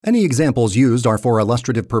Any examples used are for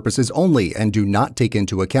illustrative purposes only and do not take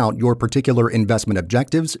into account your particular investment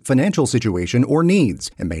objectives, financial situation, or needs,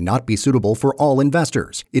 and may not be suitable for all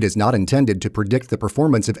investors. It is not intended to predict the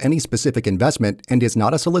performance of any specific investment and is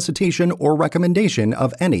not a solicitation or recommendation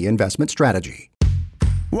of any investment strategy.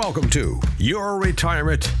 Welcome to Your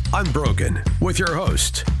Retirement Unbroken with your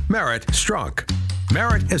host, Merritt Strunk.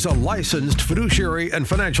 Merritt is a licensed fiduciary and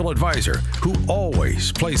financial advisor who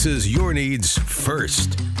always places your needs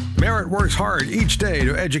first. Merritt works hard each day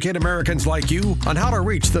to educate Americans like you on how to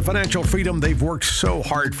reach the financial freedom they've worked so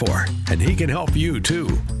hard for, and he can help you too.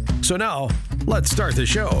 So now, let's start the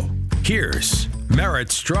show. Here's Merritt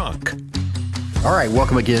Strunk. All right,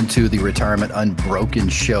 welcome again to the Retirement Unbroken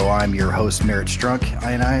Show. I'm your host, Merritt Strunk,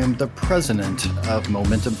 and I am the president of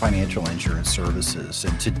Momentum Financial Insurance Services.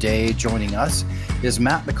 And today, joining us is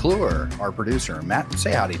Matt McClure, our producer. Matt,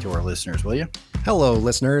 say howdy to our listeners, will you? Hello,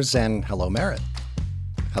 listeners, and hello, Merritt.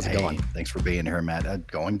 How's it going? Thanks for being here, Matt.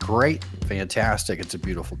 Going great. Fantastic. It's a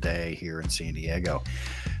beautiful day here in San Diego.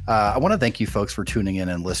 I want to thank you folks for tuning in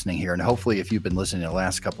and listening here. And hopefully, if you've been listening to the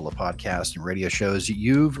last couple of podcasts and radio shows,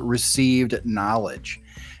 you've received knowledge.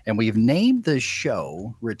 And we've named this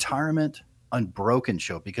show Retirement Unbroken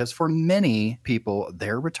Show because for many people,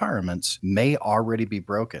 their retirements may already be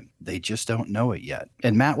broken. They just don't know it yet.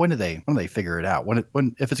 And Matt, when do they figure it out?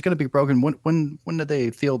 If it's going to be broken, when do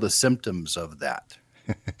they feel the symptoms of that?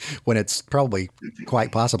 When it's probably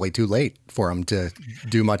quite possibly too late for them to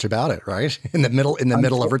do much about it, right? In the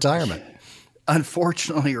middle of retirement.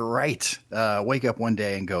 Unfortunately, you're right. Wake up one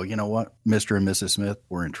day and go, you know what, Mr. and Mrs. Smith,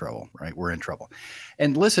 we're in trouble, right? We're in trouble.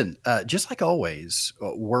 And listen, just like always,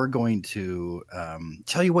 we're going to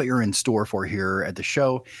tell you what you're in store for here at the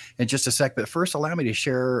show in just a sec. But first, allow me to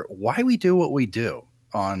share why we do what we do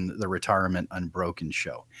on the Retirement Unbroken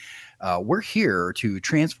Show. We're here to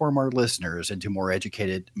transform our listeners into more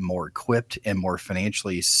educated, more equipped, and more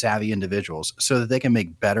financially savvy individuals so that they can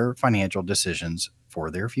make better financial decisions for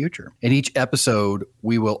their future. In each episode,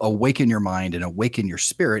 we will awaken your mind and awaken your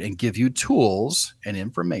spirit and give you tools and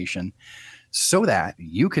information so that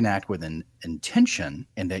you can act with an intention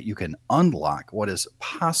and that you can unlock what is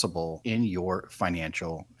possible in your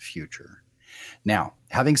financial future. Now,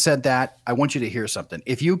 having said that, I want you to hear something.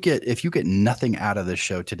 If you get nothing out of this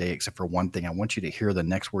show today, except for one thing, I want you to hear the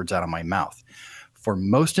next words out of my mouth. For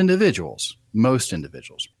most individuals,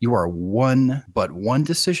 you are one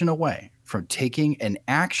decision away from taking an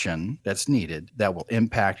action that's needed that will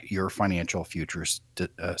impact your financial future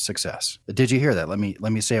success. Did you hear that? Let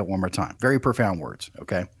me say it one more time. Very profound words,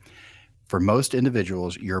 okay? For most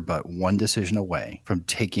individuals, you're but one decision away from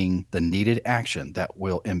taking the needed action that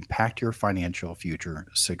will impact your financial future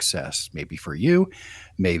success, maybe for you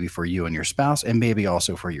and your spouse, and maybe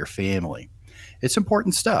also for your family. It's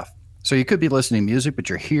important stuff. So you could be listening to music, but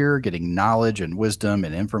you're here getting knowledge and wisdom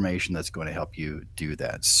and information that's going to help you do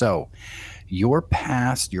that. So your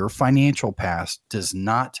past, your financial past, does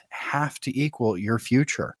not have to equal your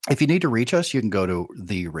future. If you need to reach us, you can go to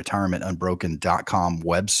the retirementunbroken.com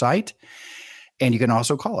website. And you can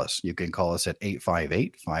also call us. You can call us at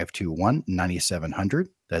 858-521-9700.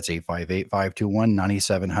 That's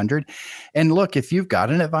 858-521-9700. And look, if you've got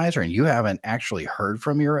an advisor and you haven't actually heard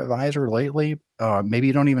from your advisor lately, maybe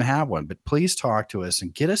you don't even have one, but please talk to us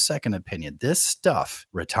and get a second opinion. This stuff,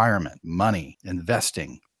 retirement, money,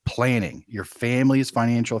 investing, planning, your family's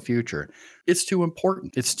financial future, it's too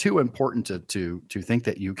important. It's too important to think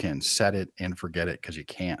that you can set it and forget it because you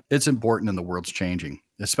can't. It's important and the world's changing,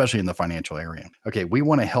 especially in the financial area. Okay, we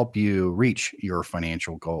want to help you reach your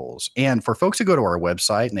financial goals. And for folks who go to our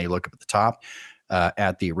website and they look up at the top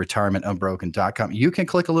at the retirementunbroken.com, you can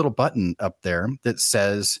click a little button up there that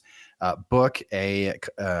says book a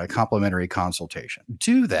complimentary consultation.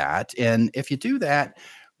 Do that. And if you do that,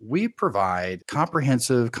 we provide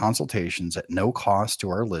comprehensive consultations at no cost to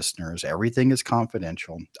our listeners. Everything is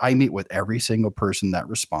confidential. I meet with every single person that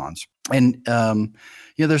responds. And,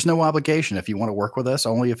 there's no obligation if you want to work with us,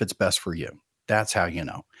 only if it's best for you. That's how you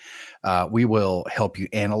know. We will help you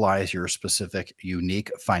analyze your specific, unique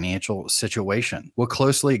financial situation. We'll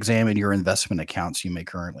closely examine your investment accounts you may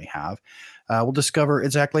currently have. We'll discover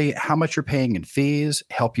exactly how much you're paying in fees,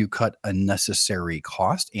 help you cut unnecessary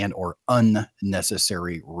cost and or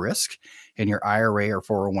unnecessary risk in your IRA or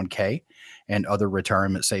 401k and other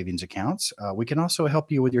retirement savings accounts. We can also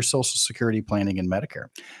help you with your Social Security planning and Medicare.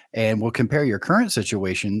 And we'll compare your current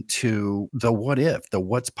situation to the what if, the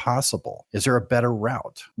what's possible. Is there a better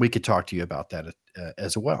route? We could talk to you about that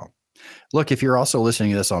as well. Look, if you're also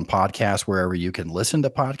listening to this on podcasts, wherever you can listen to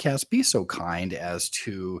podcasts, be so kind as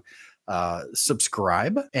to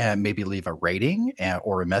subscribe and maybe leave a rating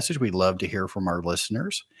or a message. We'd love to hear from our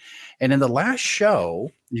listeners. And in the last show,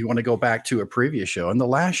 you want to go back to a previous show. In the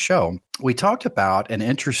last show, we talked about an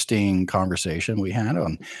interesting conversation we had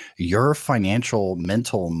on your financial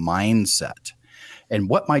mental mindset. And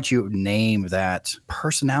what might you name that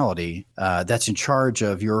personality that's in charge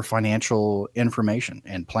of your financial information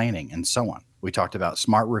and planning and so on? We talked about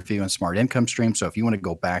smart review and smart income stream. So if you want to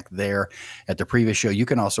go back there at the previous show, you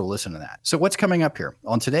can also listen to that. So what's coming up here?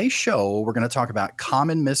 On today's show, we're going to talk about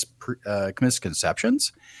common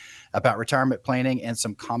misconceptions about retirement planning and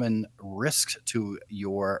some common risks to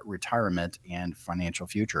your retirement and financial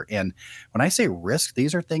future. And when I say risk,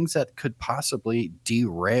 these are things that could possibly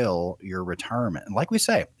derail your retirement. And like we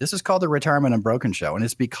say, this is called the Retirement Unbroken Show. And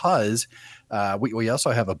it's because we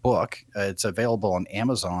also have a book. It's available on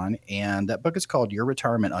Amazon. And that book is called Your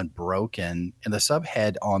Retirement Unbroken. And the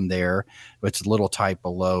subhead on there, which is a little type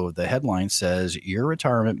below the headline, says, your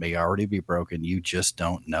retirement may already be broken. You just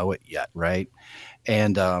don't know it yet, right?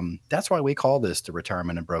 And that's why we call this the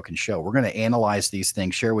Retirement Unbroken Show. We're going to analyze these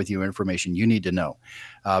things, share with you information you need to know.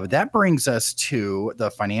 But that brings us to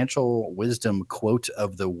the financial wisdom quote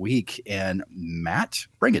of the week. And Matt,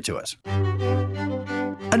 bring it to us.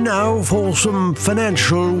 And now for some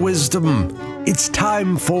financial wisdom. It's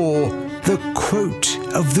time for the quote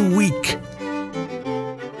of the week.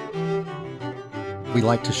 We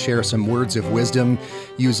like to share some words of wisdom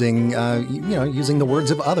using the words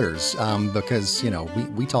of others because,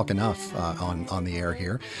 we talk enough on the air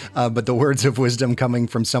here. But the words of wisdom coming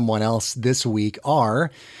from someone else this week are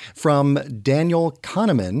from Daniel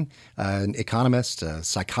Kahneman, an economist, a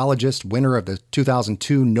psychologist, winner of the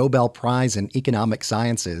 2002 Nobel Prize in Economic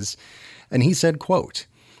Sciences. And he said, quote,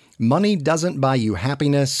 "Money doesn't buy you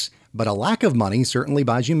happiness, but a lack of money certainly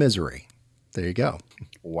buys you misery." There you go.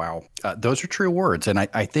 Wow. Those are true words. And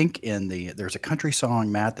I think there's a country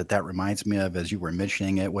song, Matt, that reminds me of as you were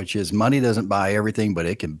mentioning it, which is money doesn't buy everything, but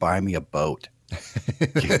it can buy me a boat.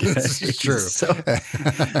 This is true. So,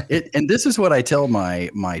 and this is what I tell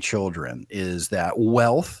my children is that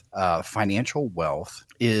wealth, financial wealth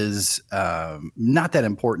is not that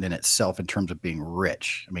important in itself in terms of being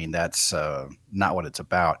rich. I mean, that's not what it's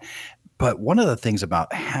about. But one of the things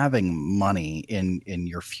about having money in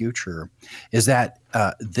your future is that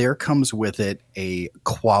there comes with it a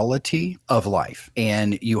quality of life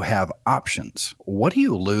and you have options. What do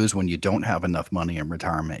you lose when you don't have enough money in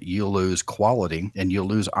retirement? You lose quality and you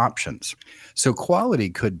lose options. So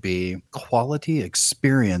quality could be quality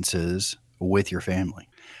experiences with your family,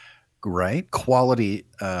 right? Quality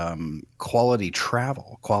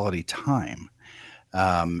travel, quality time.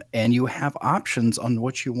 And you have options on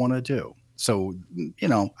what you want to do. So,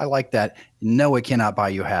 I like that. No, it cannot buy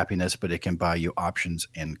you happiness, but it can buy you options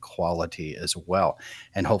and quality as well.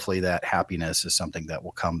 And hopefully that happiness is something that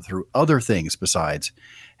will come through other things besides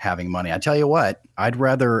having money. I tell you what, I'd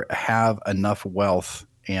rather have enough wealth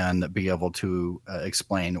and be able to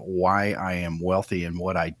explain why I am wealthy and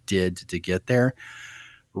what I did to get there,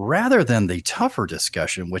 rather than the tougher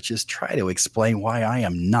discussion, which is try to explain why I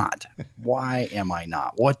am not. Why am I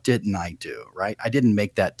not? What didn't I do, right? I didn't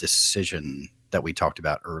make that decision that we talked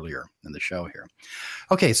about earlier in the show here.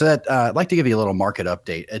 Okay, so I'd like to give you a little market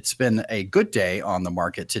update. It's been a good day on the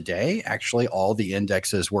market today. Actually, all the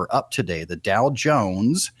indexes were up today. The Dow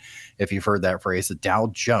Jones, if you've heard that phrase, the Dow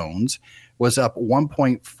Jones was up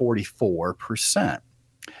 1.44%.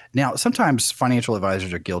 Now, sometimes financial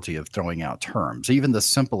advisors are guilty of throwing out terms, even the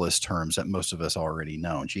simplest terms that most of us already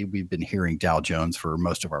know. Gee, we've been hearing Dow Jones for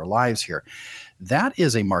most of our lives here. That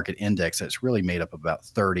is a market index that's really made up of about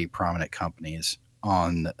 30 prominent companies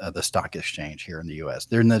on the stock exchange here in the U.S.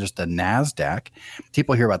 They're not just the NASDAQ.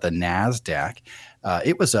 People hear about the NASDAQ.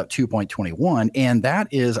 It was up 2.21, and that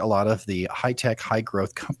is a lot of the high-tech,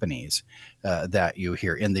 high-growth companies that you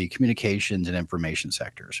hear in the communications and information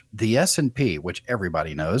sectors. The S&P, which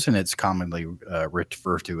everybody knows, and it's commonly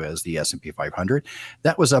referred to as the S&P 500,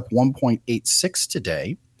 that was up 1.86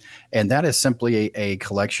 today. And that is simply a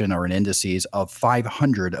collection or an indices of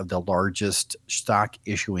 500 of the largest stock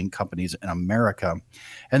issuing companies in America.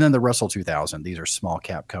 And then the Russell 2000, these are small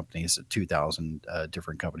cap companies, 2,000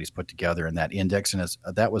 different companies put together in that index. And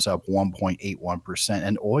that was up 1.81%.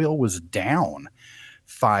 And oil was down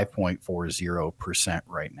 5.40%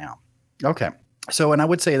 right now. Okay. So, and I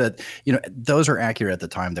would say that, those are accurate at the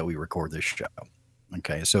time that we record this show.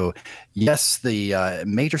 Okay, so yes, the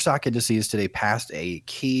major stock indices today passed a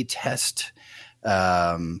key test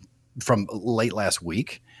from late last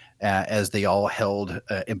week. as they all held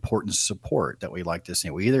important support that we like to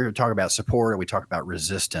see. We either talk about support or we talk about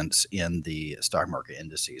resistance in the stock market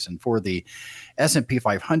indices. And for the S&P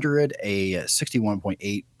 500, a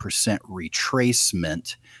 61.8%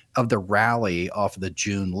 retracement of the rally off of the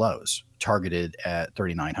June lows, targeted at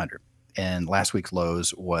 3,900. And last week's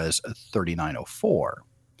lows was 3,904.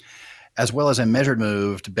 As well as a measured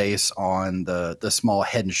move based on the small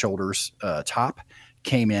head and shoulders top,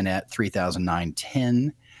 came in at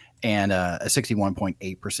 3,910. And a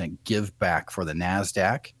 61.8% give back for the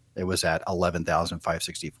NASDAQ. It was at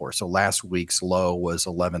 11,564. So last week's low was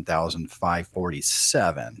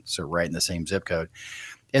 11,547. So right in the same zip code.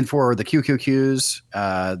 And for the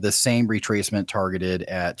QQQs, the same retracement targeted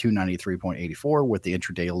at 293.84 with the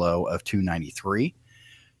intraday low of 293.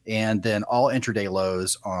 And then all intraday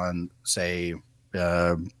lows on, say,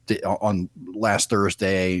 on last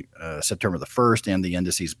Thursday, September the 1st, and the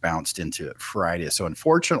indices bounced into it Friday. So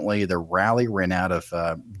unfortunately, the rally ran out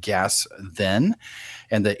of gas then,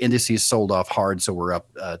 and the indices sold off hard. So we're up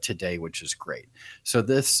today, which is great. So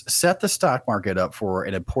this set the stock market up for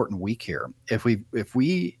an important week here. If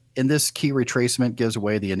we in this key retracement gives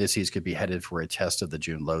away, the indices could be headed for a test of the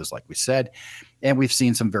June lows, like we said, and we've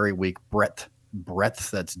seen some very weak breadth,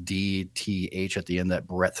 that's DTH at the end, that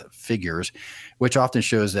breadth figures, which often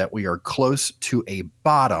shows that we are close to a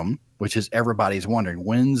bottom, which is everybody's wondering,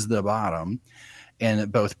 when's the bottom, in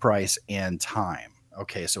both price and time.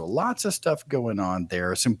 Okay, so lots of stuff going on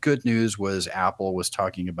there. Some good news was Apple was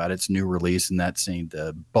talking about its new release, and that seemed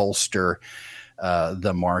to bolster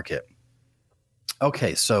the market.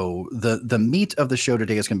 Okay, so the meat of the show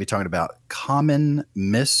today is going to be talking about common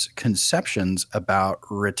misconceptions about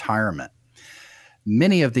retirement.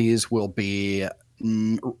 Many of these will be,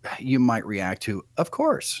 you might react to, of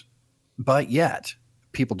course, but yet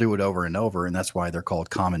people do it over and over, and that's why they're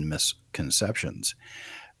called common misconceptions.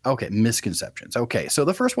 Okay, misconceptions. Okay, so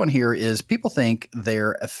the first one here is people think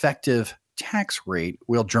their effective tax rate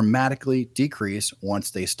will dramatically decrease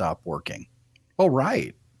once they stop working. Well,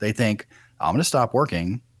 right. They think, I'm going to stop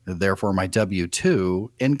working, therefore my W-2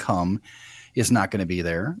 income is not going to be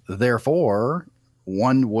there. Therefore,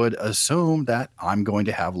 one would assume that I'm going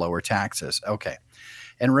to have lower taxes. Okay.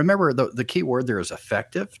 And remember, the key word there is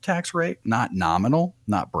effective tax rate, not nominal,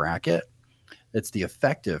 not bracket. It's the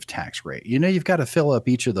effective tax rate. You know, you've got to fill up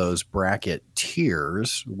each of those bracket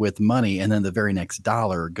tiers with money, and then the very next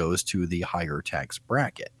dollar goes to the higher tax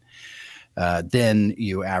bracket. Then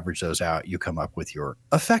you average those out, you come up with your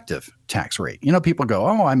effective tax rate. You know, people go,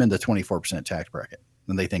 oh, I'm in the 24% tax bracket.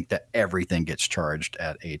 And they think that everything gets charged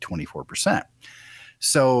at a 24%.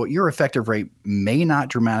 So your effective rate may not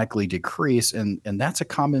dramatically decrease, and that's a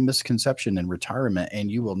common misconception in retirement, and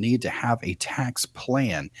you will need to have a tax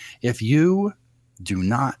plan. If you do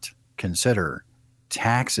not consider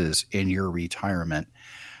taxes in your retirement,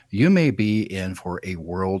 you may be in for a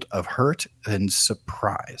world of hurt and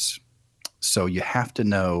surprise. So you have to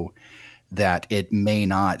know that it may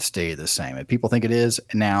not stay the same. And people think it is.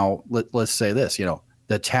 Now, let's say this, you know,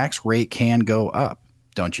 the tax rate can go up,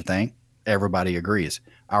 don't you think? Everybody agrees.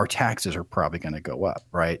 Our taxes are probably going to go up,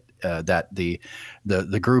 right? That the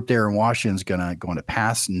group there in Washington is going to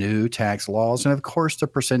pass new tax laws, and of course the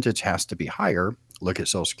percentage has to be higher. Look at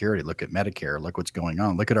Social Security, look at Medicare, look what's going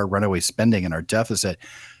on, look at our runaway spending and our deficit.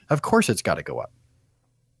 Of course, it's got to go up.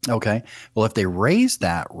 Okay, well, if they raise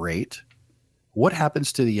that rate, what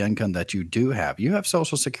happens to the income that you do have? You have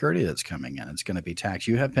Social Security that's coming in; it's going to be taxed.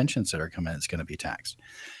 You have pensions that are coming in; it's going to be taxed.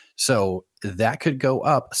 So that could go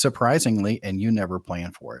up surprisingly, and you never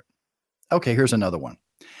plan for it. Okay, here's another one.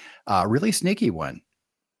 Really sneaky one.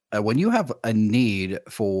 When you have a need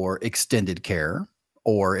for extended care,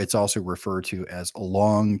 or it's also referred to as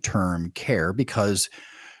long-term care, because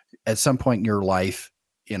at some point in your life,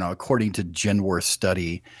 you know, according to Genworth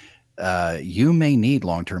study, you may need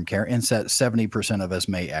long-term care, and 70% of us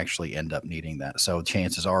may actually end up needing that. So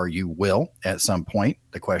chances are you will at some point.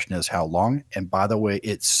 The question is how long. And by the way,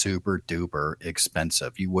 it's super duper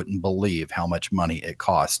expensive. You wouldn't believe how much money it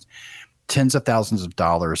costs. Tens of thousands of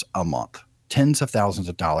dollars a month. Tens of thousands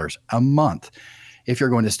of dollars a month if you're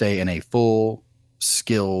going to stay in a full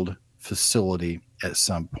skilled facility at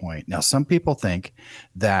some point. Now, some people think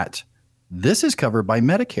that this is covered by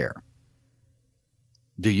Medicare.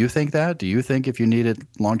 Do you think that? Do you think if you needed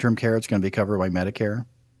long-term care, it's going to be covered by Medicare?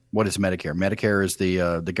 What is Medicare? Medicare is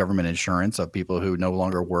the government insurance of people who no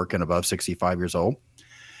longer work and above 65 years old.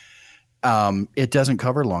 It doesn't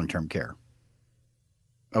cover long-term care.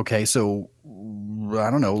 Okay, so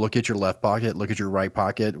I don't know. Look at your left pocket. Look at your right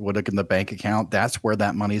pocket. Look in the bank account. That's where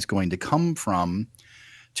that money is going to come from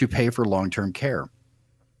to pay for long-term care.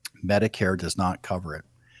 Medicare does not cover it.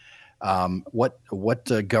 What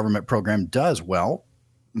the government program does? Well,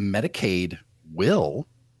 Medicaid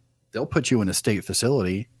they'll put you in a state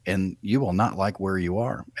facility and you will not like where you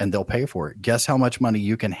are and they'll pay for it. Guess how much money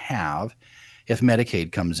you can have if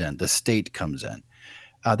Medicaid comes in, the state comes in.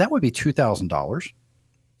 That would be $2,000.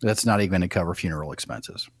 That's not even going to cover funeral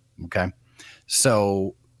expenses. Okay.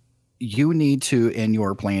 So you need to, in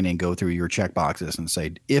your planning, go through your check boxes and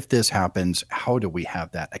say, if this happens, how do we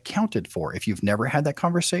have that accounted for? If you've never had that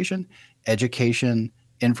conversation, education,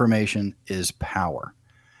 information is power.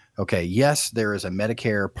 Okay, yes, there is a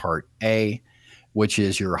Medicare Part A, which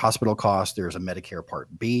is your hospital cost. There's a Medicare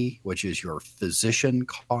Part B, which is your physician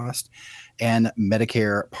cost, and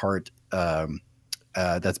Medicare Part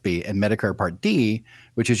that's B, and Medicare Part D,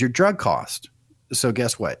 which is your drug cost. So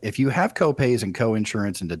guess what? If you have copays and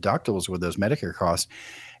co-insurance and deductibles with those Medicare costs,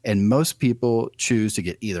 and most people choose to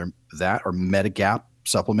get either that or Medigap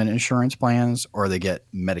supplement insurance plans, or they get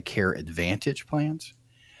Medicare Advantage plans,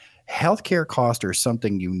 healthcare costs are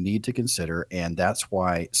something you need to consider, and that's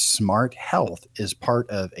why Smart Health is part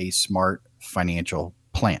of a smart financial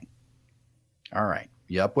plan. All right,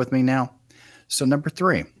 you up with me now? So number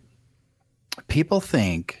 3, people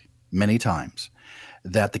think many times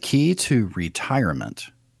that the key to retirement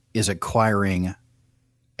is acquiring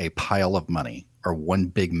a pile of money or one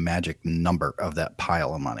big magic number of that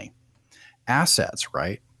pile of money. Assets,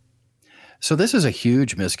 right? So this is a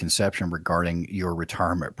huge misconception regarding your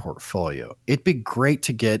retirement portfolio. It'd be great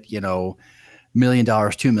to get, $1 million,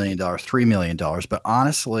 $2 million, $3 million. But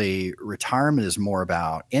honestly, retirement is more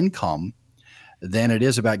about income than it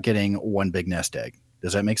is about getting one big nest egg.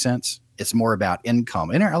 Does that make sense? It's more about income.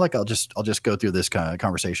 And I'll just go through this kind of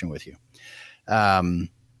conversation with you. The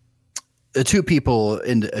 2 people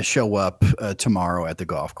show up tomorrow at the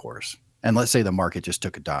golf course. And let's say the market just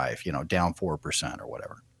took a dive, down 4% or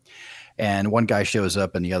whatever. And one guy shows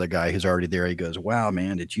up and the other guy who's already there, he goes, wow,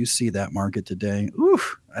 man, did you see that market today?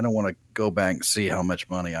 Oof, I don't want to go back and see how much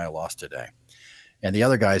money I lost today. And the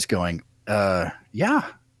other guy's going, okay. Yeah,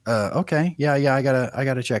 I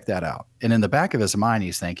gotta check that out. And in the back of his mind,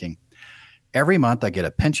 he's thinking, every month I get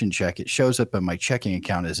a pension check. It shows up in my checking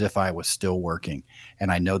account as if I was still working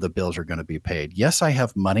and I know the bills are going to be paid. Yes, I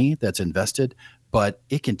have money that's invested, but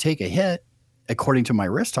it can take a hit. According to my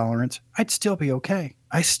risk tolerance, I'd still be okay.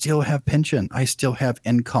 I still have pension. I still have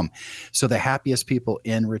income. So the happiest people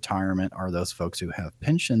in retirement are those folks who have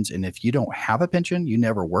pensions. And if you don't have a pension, you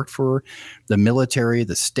never worked for the military,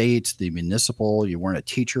 the state, the municipal, you weren't a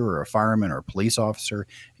teacher or a fireman or a police officer,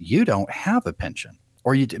 you don't have a pension.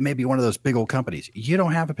 Or you maybe one of those big old companies, you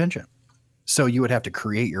don't have a pension. So you would have to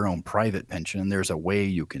create your own private pension. There's a way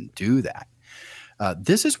you can do that.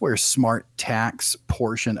 This is where smart tax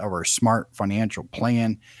portion of our smart financial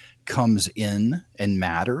plan comes in and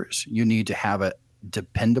matters. You need to have a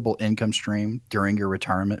dependable income stream during your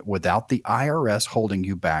retirement without the IRS holding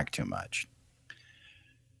you back too much.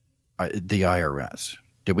 The IRS.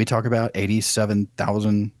 Did we talk about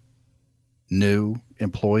 87,000 new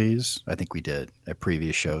employees? I think we did at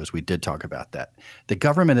previous shows. We did talk about that. The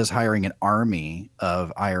government is hiring an army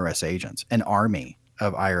of IRS agents,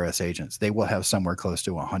 They will have somewhere close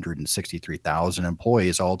to 163,000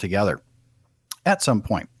 employees altogether at some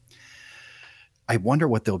point. I wonder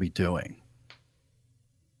what they'll be doing.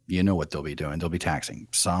 You know what they'll be doing. They'll be taxing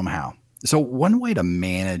somehow. So one way to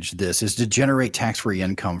manage this is to generate tax-free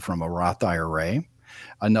income from a Roth IRA.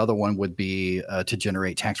 Another one would be to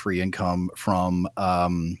generate tax-free income from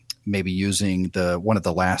maybe using one of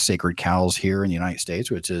the last sacred cows here in the United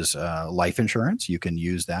States, which is life insurance. You can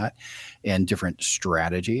use that in different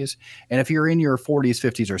strategies. And if you're in your 40s,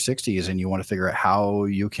 50s, or 60s and you want to figure out how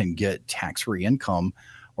you can get tax-free income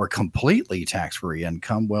or completely tax-free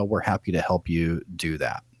income, well, we're happy to help you do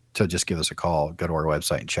that. So just give us a call, go to our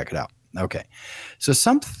website and check it out. Okay. So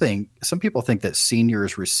some people think that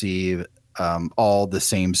seniors receive all the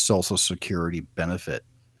same Social Security benefit.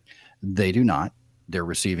 They do not. They're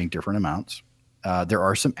receiving different amounts. There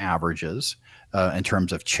are some averages in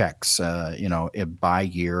terms of checks, by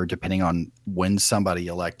year, depending on when somebody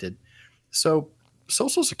elected. So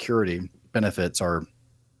Social Security benefits are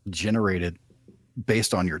generated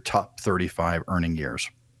based on your top 35 earning years.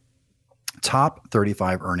 Top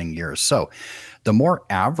 35 earning years. So the more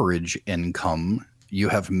average income you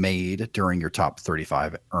have made during your top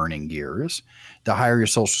 35 earning years, the higher your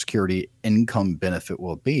Social Security income benefit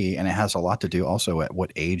will be. And it has a lot to do also at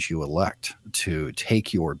what age you elect to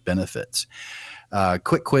take your benefits.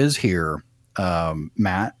 Quick quiz here,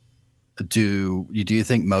 Matt. Do you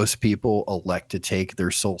think most people elect to take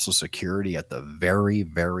their Social Security at the very,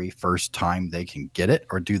 very first time they can get it?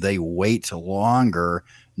 Or do they wait longer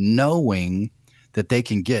knowing that they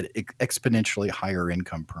can get exponentially higher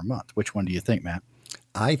income per month. Which one do you think, Matt?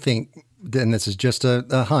 I think, and this is just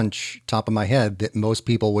a hunch, top of my head, that most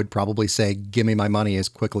people would probably say, give me my money as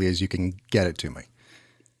quickly as you can get it to me.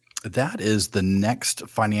 That is the next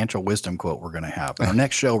financial wisdom quote we're going to have. Our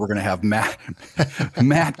next show, we're going to have Matt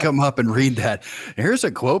come up and read that. Here's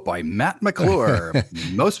a quote by Matt McClure.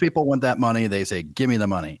 Most people want that money. They say, give me the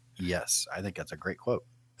money. Yes, I think that's a great quote.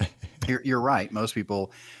 You're right. Most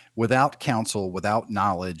people, without counsel, without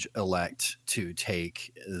knowledge, elect to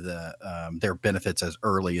take their benefits as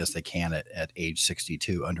early as they can at age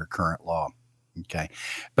 62 under current law. Okay.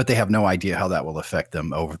 But they have no idea how that will affect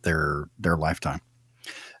them over their lifetime.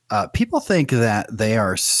 People think that they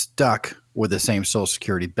are stuck with the same Social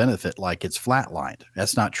Security benefit like it's flatlined.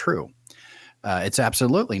 That's not true. It's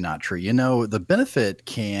absolutely not true. You know, the benefit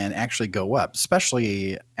can actually go up,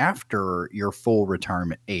 especially after your full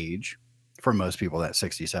retirement age. For most people, that's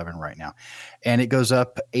 67 right now. And it goes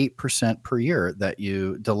up 8% per year that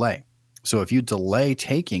you delay. So if you delay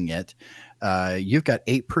taking it, you've got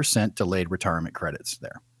 8% delayed retirement credits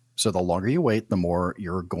there. So the longer you wait, the more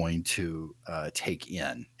you're going to take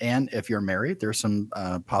in. And if you're married, there's some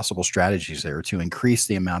possible strategies there to increase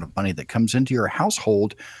the amount of money that comes into your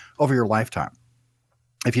household over your lifetime.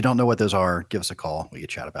 If you don't know what those are, give us a call. We can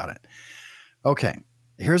chat about it. Okay,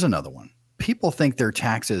 here's another one. People think their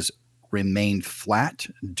taxes remain flat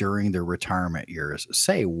during their retirement years.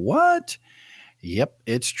 Say what? Yep,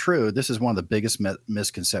 it's true. This is one of the biggest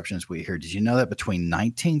misconceptions we hear. Did you know that between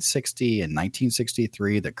 1960 and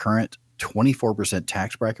 1963, the current 24%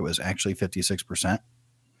 tax bracket was actually 56%?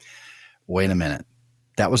 Wait a minute.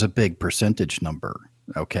 That was a big percentage number.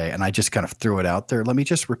 Okay. And I just kind of threw it out there. Let me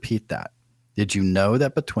just repeat that. Did you know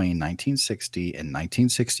that between 1960 and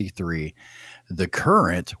 1963,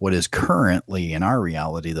 what is currently in our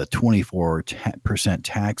reality, the 24%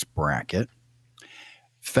 tax bracket,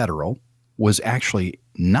 federal, was actually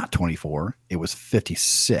not 24, it was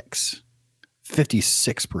 56%.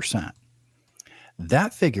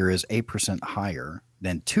 That figure is 8% higher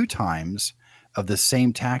than 2 times of the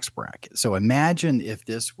same tax bracket. So imagine if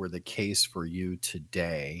this were the case for you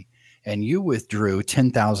today and you withdrew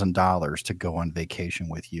 $10,000 to go on vacation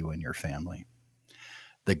with you and your family.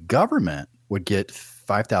 The government would get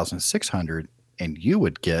 $5,600 and you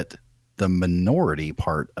would get the minority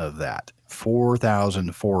part of that,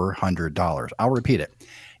 $4,400. I'll repeat it.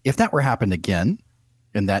 If that were happened again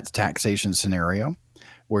in that taxation scenario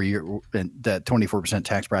where that 24%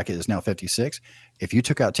 tax bracket is now 56, if you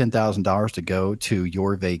took out $10,000 to go to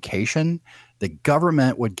your vacation, the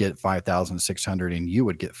government would get $5,600 and you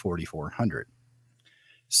would get $4,400.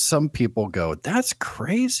 Some people go, that's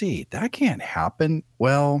crazy. That can't happen.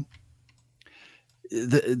 Well,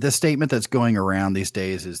 the statement that's going around these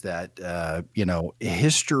days is that,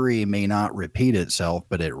 history may not repeat itself,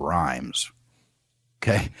 but it rhymes.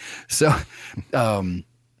 Okay. So,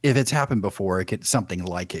 if it's happened before, something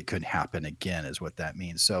like it could happen again is what that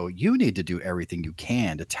means. So you need to do everything you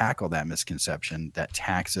can to tackle that misconception that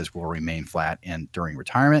taxes will remain flat during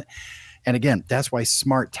retirement. And again, that's why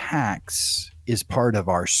smart tax is part of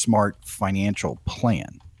our smart financial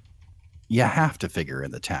plan. You have to figure in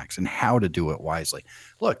the tax and how to do it wisely.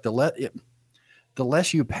 Look, the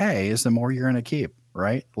less you pay is the more you're going to keep,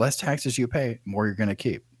 right? Less taxes you pay, more you're going to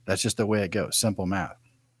keep. That's just the way it goes. Simple math.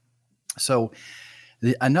 So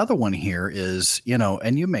another one here is,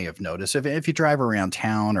 and you may have noticed if you drive around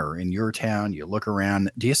town or in your town, you look around,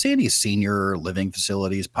 do you see any senior living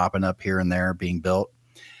facilities popping up here and there being built?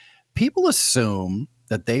 People assume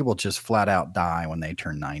that they will just flat out die when they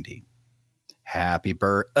turn 90. Happy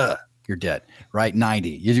birthday. You're dead, right? 90.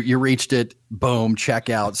 You reached it. Boom. Check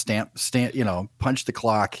out. Stamp. Punch the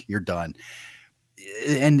clock. You're done.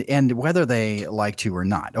 And whether they like to or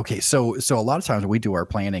not. Okay. So a lot of times when we do our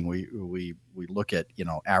planning, we look at,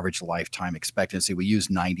 average lifetime expectancy. We use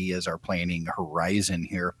 90 as our planning horizon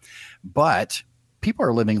here, but people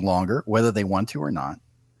are living longer, whether they want to or not.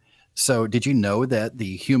 So did you know that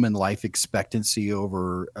the human life expectancy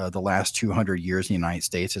over the last 200 years in the United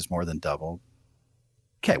States has more than doubled?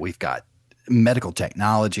 Okay, we've got medical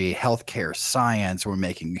technology, healthcare science. We're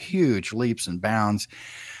making huge leaps and bounds.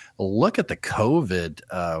 Look at the COVID,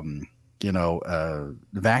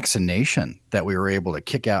 vaccination that we were able to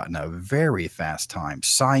kick out in a very fast time.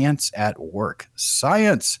 Science at work.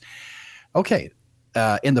 Science. Okay,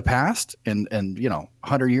 in the past, and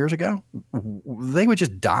 100 years ago, they would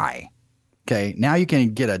just die. Okay, now you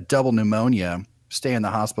can get a double pneumonia, stay in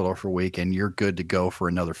the hospital for a week, and you're good to go for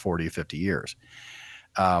another 40 or 50 years.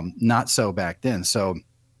 Not so back then. So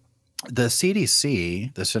The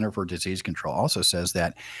CDC, the Center for Disease Control, also says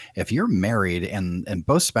that if you're married and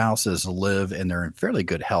both spouses live and they're in fairly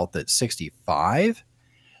good health at 65,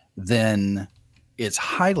 then it's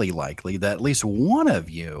highly likely that at least one of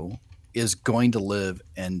you is going to live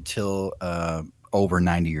until over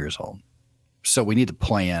 90 years old. So we need to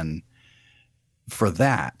plan for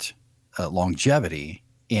that longevity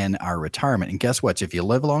in our retirement. And guess what? If you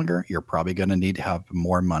live longer, you're probably going to need to have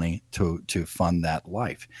more money to fund that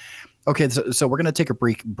life. Okay, so we're going to take a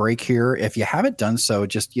break here. If you haven't done so,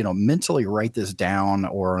 just mentally write this down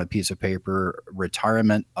or on a piece of paper,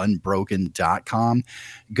 retirementunbroken.com.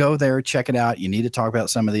 Go there, check it out. You need to talk about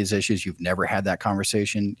some of these issues. You've never had that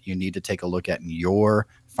conversation. You need to take a look at your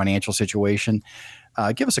financial situation.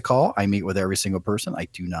 Give us a call. I meet with every single person. I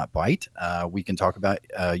do not bite. We can talk about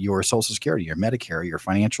your Social Security, your Medicare, your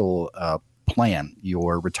financial plan,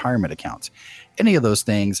 your retirement accounts, any of those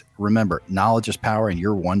things. Remember, knowledge is power, and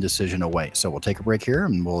you're one decision away. So we'll take a break here,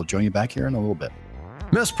 and we'll join you back here in a little bit.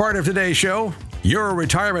 Missed part of today's show? Your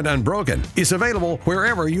Retirement Unbroken is available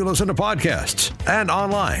wherever you listen to podcasts and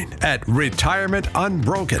online at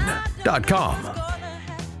retirementunbroken.com.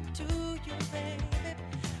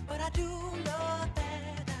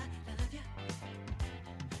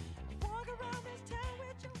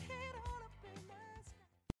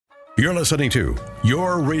 You're listening to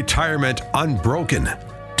Your Retirement Unbroken.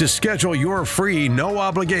 To schedule your free,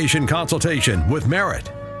 no-obligation consultation with Merritt,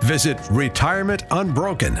 visit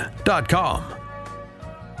retirementunbroken.com.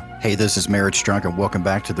 Hey, this is Merritt Strunk, and welcome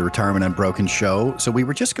back to the Retirement Unbroken show. So we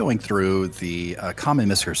were just going through the common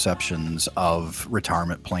misconceptions of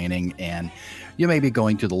retirement planning, and you may be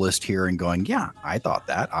going through the list here and going, yeah, I thought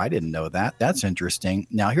that. I didn't know that. That's interesting.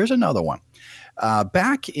 Now, here's another one.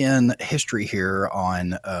 Back in history here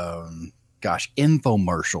on,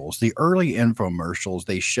 infomercials, the early infomercials,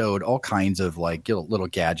 they showed all kinds of little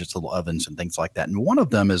gadgets, little ovens and things like that. And one of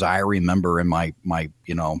them, as I remember in my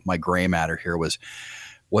gray matter here, was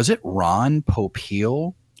it Ron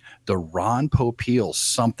Popeil? The Ron Popeil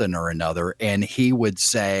something or another. And he would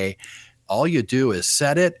say, all you do is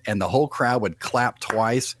set it, and the whole crowd would clap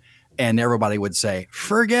twice. And everybody would say,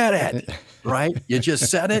 forget it, right? You just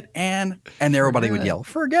said it and everybody would yell,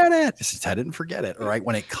 forget it. Just set it and forget it, right?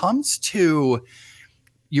 When it comes to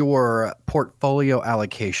your portfolio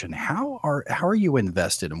allocation, how are you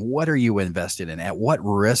invested, and what are you invested in? At what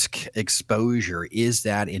risk exposure is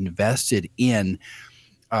that invested in?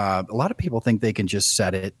 A lot of people think they can just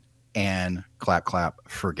set it and clap,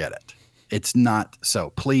 forget it. It's not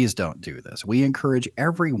so. Please don't do this. We encourage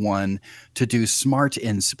everyone to do smart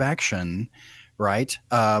inspection, right?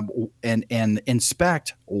 And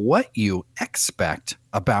inspect what you expect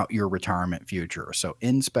about your retirement future. So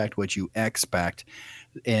inspect what you expect.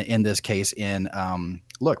 In this case,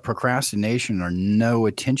 look, procrastination or no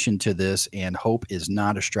attention to this and hope is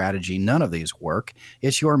not a strategy. None of these work.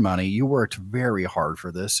 It's your money. You worked very hard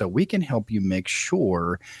for this. So we can help you make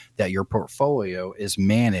sure that your portfolio is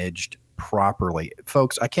managed properly.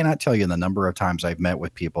 Folks, I cannot tell you the number of times I've met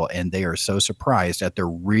with people and they are so surprised at the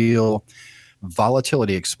real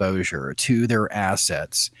volatility exposure to their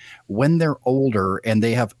assets when they're older and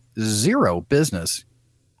they have zero business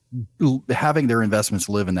having their investments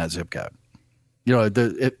live in that zip code.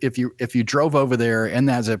 If you drove over there in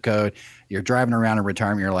that zip code, you're driving around in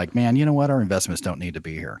retirement, you're like, man, you know what? Our investments don't need to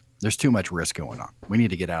be here. There's too much risk going on. We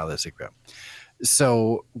need to get out of this zip code.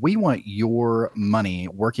 So we want your money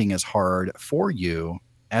working as hard for you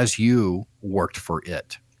as you worked for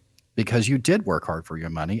it, because you did work hard for your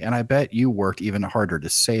money. And I bet you worked even harder to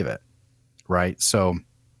save it. Right. So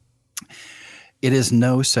it is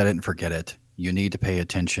no set it and forget it. You need to pay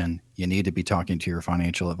attention. You need to be talking to your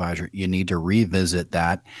financial advisor. You need to revisit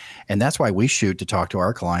that. And that's why we shoot to talk to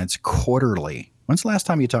our clients quarterly. When's the last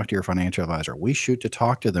time you talked to your financial advisor? We shoot to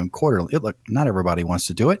talk to them quarterly. Look, not everybody wants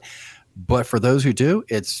to do it. But for those who do,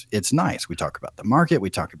 it's nice. We talk about the market. We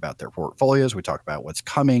talk about their portfolios. We talk about what's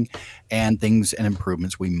coming and things and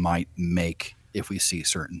improvements we might make if we see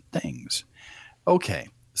certain things. Okay,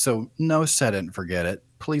 so no set it and forget it.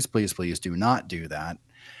 Please, please, please do not do that.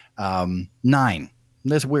 9.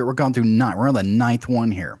 We're going through 9. We're on the 9th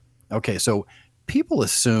one here. Okay, so people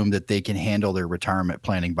assume that they can handle their retirement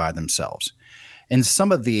planning by themselves. And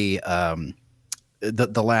some of the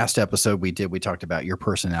last episode we talked about your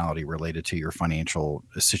personality related to your financial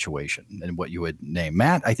situation and what you would name.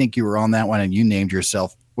 Matt, I think you were on that one and you named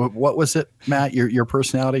yourself. What was it, Matt, your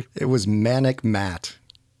personality? It was Manic Matt.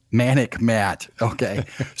 Manic Matt. Okay.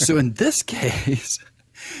 So in this case,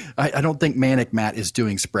 I don't think Manic Matt is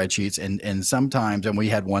doing spreadsheets. And sometimes, and we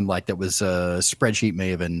had one like that was a spreadsheet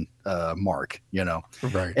maven Mark,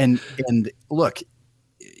 Right. And look,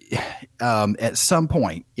 at some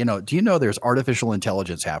point, do you know there's artificial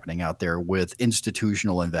intelligence happening out there with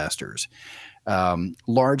institutional investors?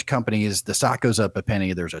 Large companies, the stock goes up a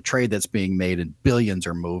penny. There's a trade that's being made and billions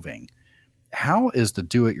are moving. How is the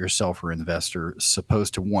do-it-yourselfer investor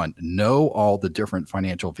supposed to, one, know all the different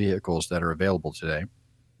financial vehicles that are available today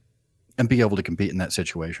and be able to compete in that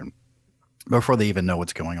situation before they even know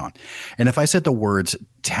what's going on? And if I said the words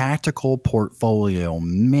tactical portfolio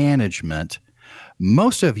management,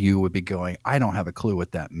 most of you would be going, I don't have a clue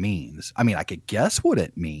what that means. I mean, I could guess what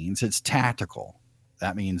it means. It's tactical.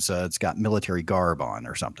 That means it's got military garb on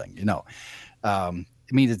or something,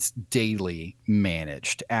 It means it's daily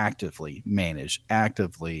managed, actively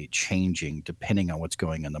changing depending on what's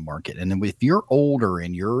going in the market. And then if you're older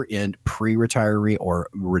and you're in pre-retiree or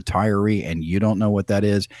retiree and you don't know what that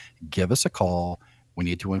is, give us a call. We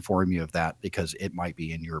need to inform you of that because it might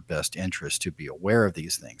be in your best interest to be aware of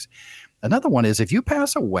these things. Another one is if you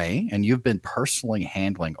pass away and you've been personally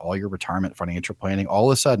handling all your retirement financial planning, all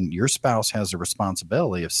of a sudden your spouse has the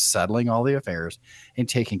responsibility of settling all the affairs and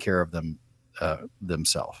taking care of them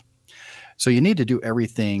themselves. So you need to do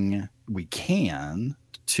everything we can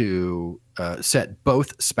to set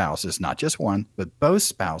both spouses, not just one, but both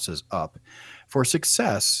spouses up for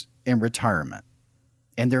success in retirement.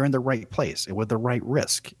 And they're in the right place and with the right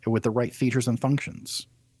risk and with the right features and functions.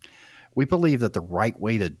 We believe that the right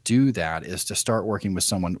way to do that is to start working with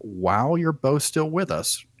someone while you're both still with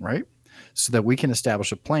us, right? So that we can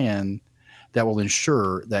establish a plan that will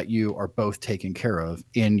ensure that you are both taken care of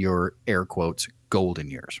in your air quotes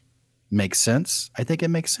golden years. Makes sense? I think it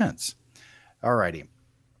makes sense. All righty.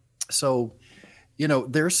 So,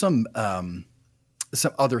 there's some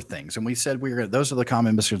other things. And we said those are the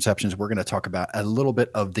common misconceptions. We're going to talk about a little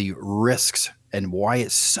bit of the risks and why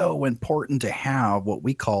it's so important to have what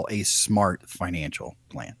we call a smart financial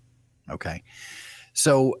plan. Okay.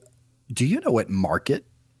 So do you know what market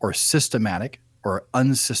or systematic or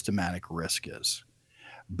unsystematic risk is?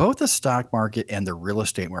 Both the stock market and the real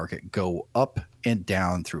estate market go up and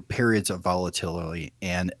down through periods of volatility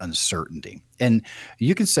and uncertainty. And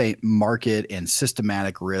you can say market and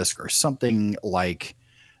systematic risk or something like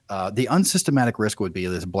the unsystematic risk would be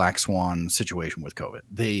this black swan situation with COVID.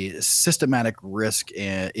 The systematic risk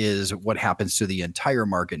is what happens to the entire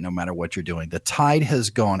market no matter what you're doing. The tide has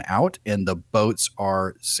gone out and the boats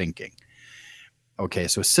are sinking. Okay,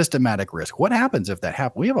 so systematic risk. What happens if that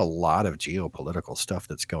happens? We have a lot of geopolitical stuff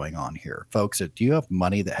that's going on here. Folks, do you have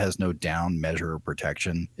money that has no down measure or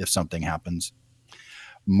protection if something happens?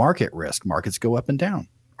 Market risk. Markets go up and down.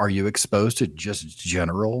 Are you exposed to just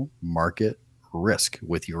general market risk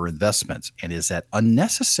with your investments? And is that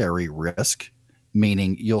unnecessary risk,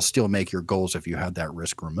 meaning you'll still make your goals if you have that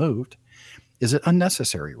risk removed? Is it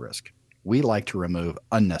unnecessary risk? We like to remove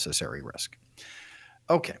unnecessary risk.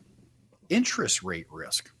 Okay. Interest rate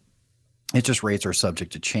risk. Interest rates are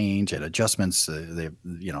subject to change and adjustments. They,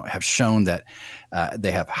 have shown that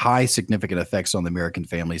they have high significant effects on the American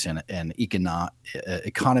families and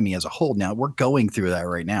economy as a whole. Now we're going through that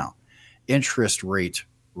right now. Interest rate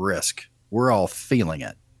risk. We're all feeling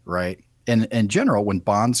it, right? And in general, when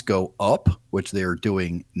bonds go up, which they're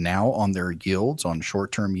doing now on their yields, on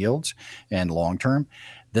short-term yields and long-term,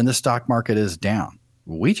 then the stock market is down.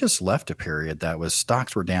 We just left a period that was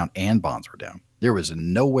stocks were down and bonds were down. There was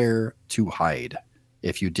nowhere to hide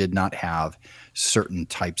if you did not have certain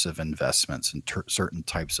types of investments and certain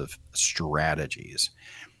types of strategies.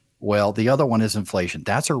 Well, the other one is inflation.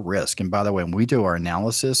 That's a risk. And by the way, when we do our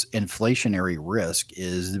analysis, inflationary risk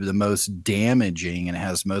is the most damaging and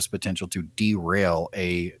has most potential to derail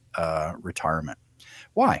a retirement.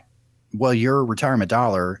 Why? Well, your retirement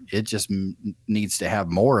dollar, it just needs to have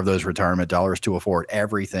more of those retirement dollars to afford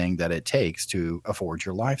everything that it takes to afford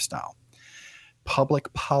your lifestyle.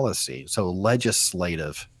 Public policy, so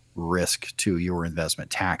legislative risk to your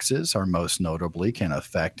investment. Taxes are most notably can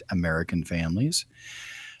affect American families.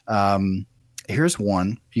 Here's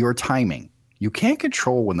one, your timing. You can't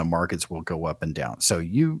control when the markets will go up and down. So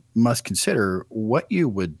you must consider what you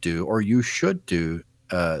would do or you should do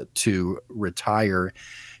to retire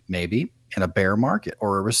maybe in a bear market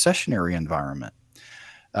or a recessionary environment.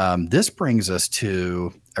 This brings us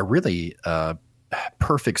to a really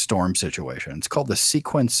perfect storm situation. It's called the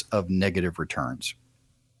sequence of negative returns.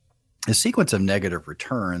 The sequence of negative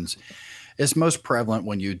returns is most prevalent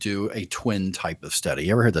when you do a twin type of study.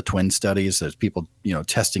 You ever heard the twin studies? There's people,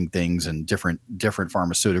 testing things in different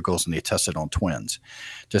pharmaceuticals, and they test it on twins.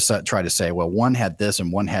 Just try to say, well, one had this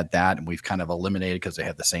and one had that, and we've kind of eliminated because they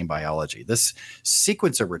have the same biology. This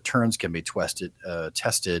sequence of returns can be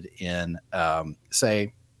tested in,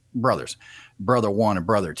 say, brothers, brother one and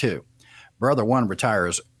brother two. Brother one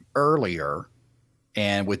retires earlier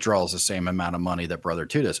and withdraws the same amount of money that brother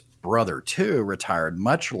two does. Brother two retired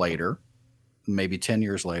much later, maybe 10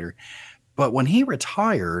 years later. But when he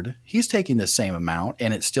retired, he's taking the same amount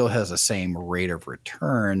and it still has the same rate of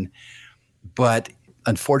return. But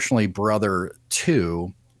unfortunately, brother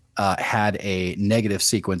two had a negative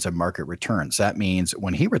sequence of market returns. That means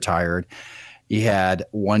when he retired, he had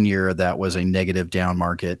 1 year that was a negative down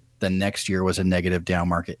market. The next year was a negative down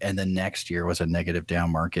market. And the next year was a negative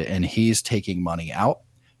down market. And he's taking money out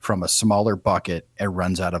from a smaller bucket and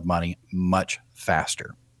runs out of money much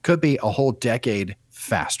faster. Could be a whole decade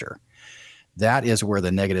faster. That is where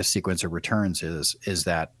the negative sequence of returns is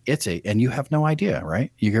that it's and you have no idea,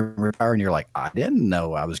 right? You can retire and you're like, I didn't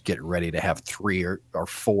know I was getting ready to have 3 or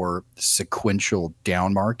 4 sequential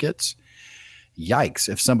down markets. Yikes.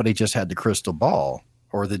 If somebody just had the crystal ball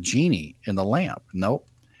or the genie in the lamp. Nope.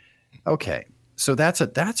 Okay. So that's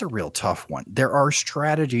a real tough one. There are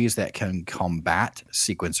strategies that can combat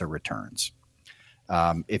sequence of returns.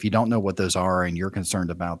 If you don't know what those are and you're concerned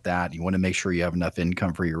about that, you want to make sure you have enough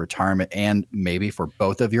income for your retirement and maybe for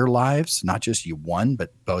both of your lives, not just you one,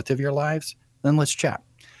 but both of your lives, then let's chat.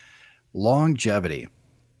 Longevity.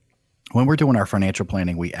 When we're doing our financial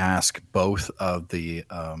planning, we ask both of the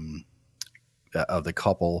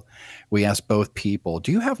couple, we ask both people,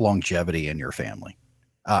 do you have longevity in your family?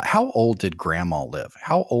 How old did grandma live?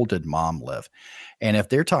 How old did mom live? And if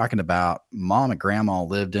they're talking about mom and grandma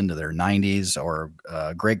lived into their 90s or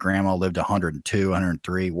great grandma lived 102,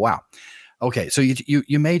 103, wow. Okay, so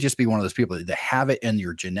you may just be one of those people that have it in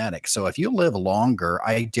your genetics. So if you live longer,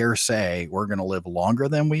 I dare say we're going to live longer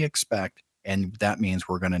than we expect. And that means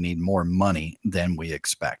we're going to need more money than we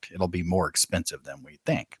expect. It'll be more expensive than we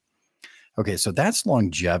think. Okay, so that's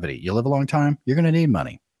longevity. You live a long time, you're going to need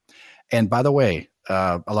money. And by the way,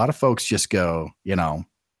 a lot of folks just go,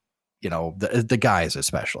 the guys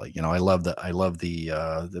especially, I love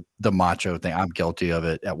the macho thing. I'm guilty of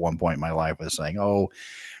it. At one point in my life was saying,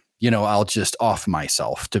 I'll just off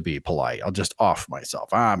myself to be polite. I'll just off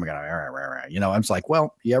myself. I'm going to, I'm just like,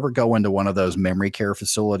 well, you ever go into one of those memory care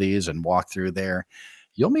facilities and walk through there,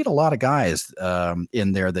 you'll meet a lot of guys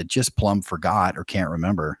in there that just plumb forgot or can't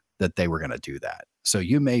remember that they were going to do that. So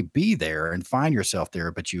you may be there and find yourself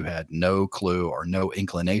there, but you had no clue or no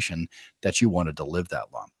inclination that you wanted to live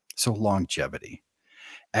that long. So longevity,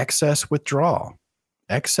 excess withdrawal.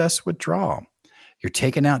 You're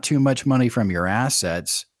taking out too much money from your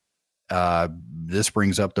assets. This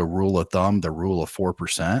brings up the rule of thumb, the rule of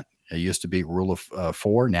 4%. It used to be rule of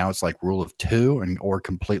 4. Now it's like rule of 2 or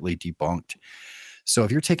completely debunked. So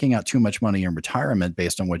if you're taking out too much money in retirement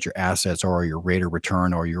based on what your assets are, or your rate of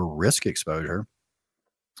return or your risk exposure,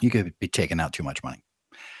 you could be taking out too much money.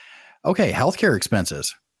 Okay, healthcare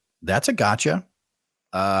expenses. That's a gotcha.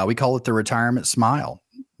 We call it the retirement smile.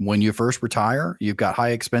 When you first retire, you've got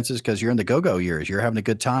high expenses because you're in the go-go years. You're having a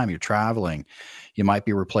good time. You're traveling. You might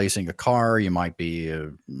be replacing a car. You might be,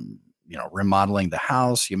 remodeling the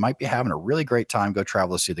house. You might be having a really great time. Go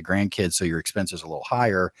travel to see the grandkids. So your expenses are a little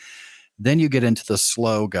higher. Then you get into the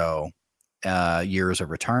slow go years of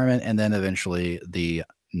retirement, and then eventually the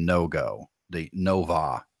no-go, the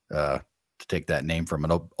Nova, to take that name from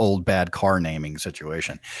an old bad car naming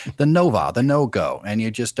situation, the Nova, the no-go, and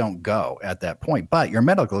you just don't go at that point. But your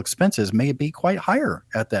medical expenses may be quite higher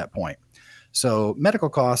at that point. So medical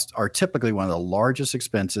costs are typically one of the largest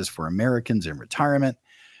expenses for Americans in retirement.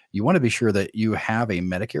 You want to be sure that you have a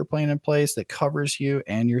Medicare plan in place that covers you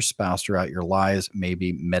and your spouse throughout your lives,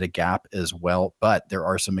 maybe Medigap as well. But there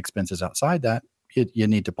are some expenses outside that you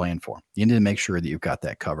need to plan for. You need to make sure that you've got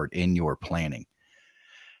that covered in your planning.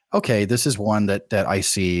 Okay, this is one that I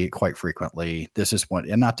see quite frequently. This is one,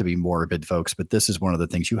 and not to be morbid, folks, but this is one of the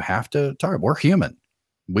things you have to talk about. We're human.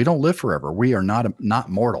 We don't live forever. We are not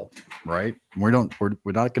mortal, right? We're not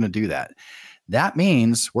going to do that. That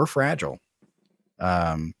means we're fragile.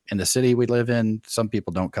 In the city we live in, some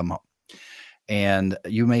people don't come home, and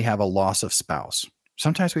you may have a loss of spouse.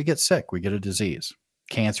 Sometimes we get sick, we get a disease.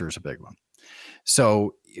 Cancer is a big one.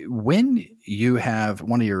 So when you have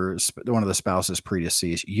one of the spouses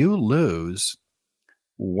predeceased, you lose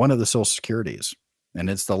one of the Social Securities, and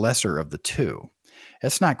it's the lesser of the two.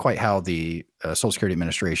 It's not quite how the Social Security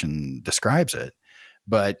Administration describes it,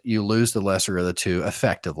 but you lose the lesser of the two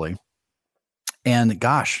effectively. And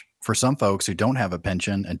gosh, for some folks who don't have a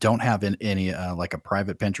pension and don't have any like a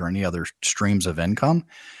private pension or any other streams of income,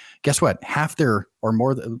 guess what? Half their or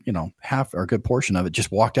more, half or a good portion of it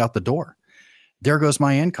just walked out the door. There goes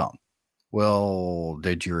my income. Well,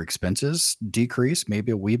 did your expenses decrease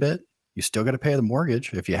maybe a wee bit? You still got to pay the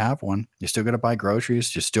mortgage if you have one. You still got to buy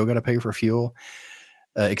groceries. You still got to pay for fuel.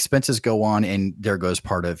 expenses go on, and there goes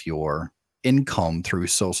part of your income through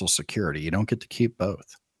Social Security. You don't get to keep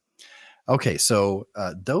both. Okay, so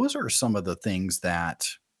those are some of the things that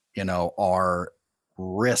are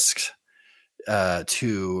risks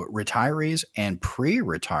to retirees and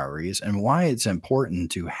pre-retirees, and why it's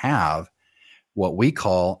important to have what we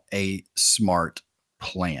call a smart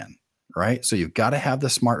plan, right? So you've got to have the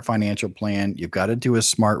smart financial plan. You've got to do a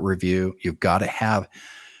smart review. You've got to have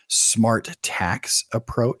smart tax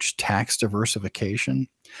approach, tax diversification.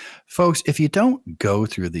 Folks, if you don't go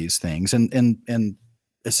through these things, and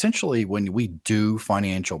essentially when we do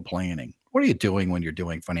financial planning, what are you doing when you're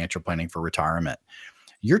doing financial planning for retirement?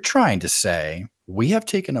 You're trying to say, we have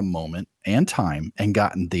taken a moment and time and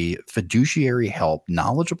gotten the fiduciary help,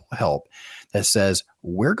 knowledgeable help that says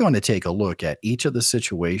we're going to take a look at each of the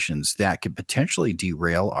situations that could potentially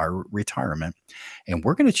derail our retirement. And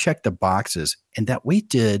we're going to check the boxes and that we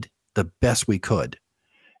did the best we could,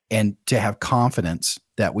 and to have confidence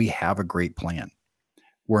that we have a great plan.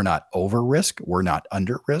 We're not over risk. We're not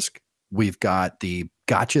under risk. We've got the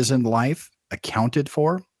gotchas in life accounted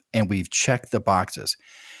for, and we've checked the boxes: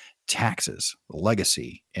 taxes,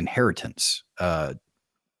 legacy, inheritance,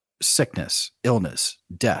 sickness, illness,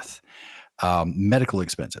 death, medical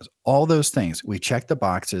expenses, all those things. We check the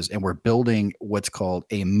boxes, and we're building what's called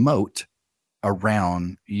a moat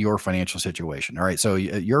around your financial situation. All right. So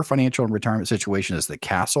your financial and retirement situation is the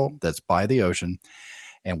castle that's by the ocean,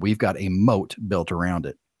 and we've got a moat built around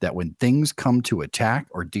it that when things come to attack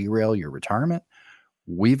or derail your retirement,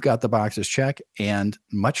 we've got the boxes checked. And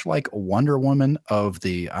much like Wonder Woman of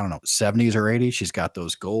the, 70s or 80s, she's got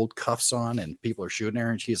those gold cuffs on and people are shooting her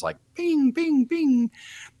and she's like, bing, bing, bing.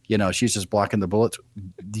 She's just blocking the bullets.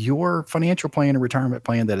 Your financial plan and retirement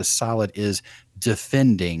plan that is solid is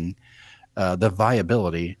defending the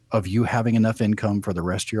viability of you having enough income for the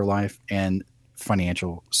rest of your life and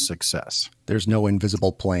financial success. There's no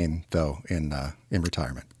invisible plane, though, in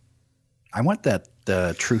retirement. I want that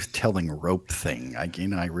truth-telling rope thing. I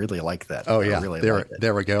really like that. Oh, yeah. I really like it.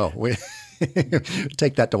 There we go. We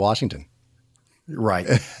take that to Washington. Right.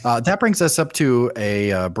 That brings us up to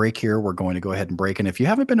a break here. We're going to go ahead and break. And if you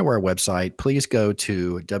haven't been to our website, please go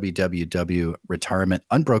to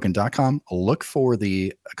www.retirementunbroken.com. Look for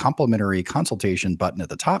the complimentary consultation button at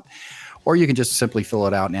the top, or you can just simply fill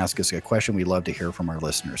it out and ask us a question. We love to hear from our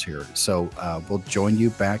listeners here. So we'll join you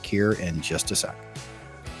back here in just a sec.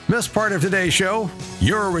 Missed part of today's show?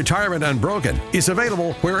 Your Retirement Unbroken is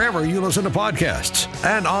available wherever you listen to podcasts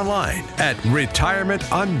and online at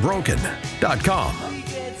retirementunbroken.com.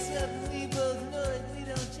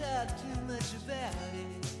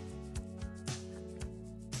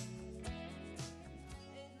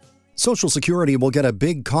 Social Security will get a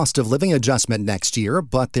big cost of living adjustment next year,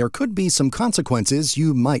 but there could be some consequences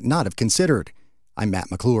you might not have considered. I'm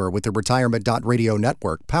Matt McClure with the Retirement.Radio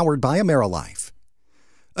Network, powered by AmeriLife.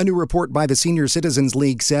 A new report by the Senior Citizens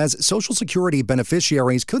League says Social Security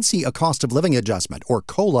beneficiaries could see a cost of living adjustment, or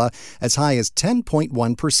COLA, as high as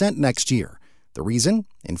 10.1% next year. The reason?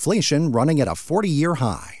 Inflation running at a 40-year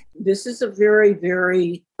high. This is a very,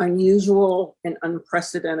 very unusual and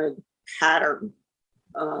unprecedented pattern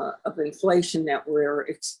of inflation that we're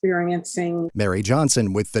experiencing. Mary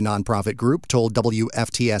Johnson with the nonprofit group told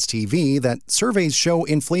WFTS-TV that surveys show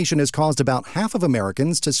inflation has caused about half of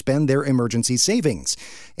Americans to spend their emergency savings,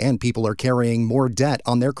 and people are carrying more debt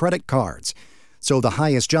on their credit cards. So the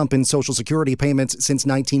highest jump in Social Security payments since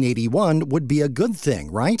 1981 would be a good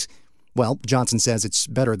thing, right? Well, Johnson says it's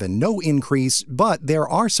better than no increase, but there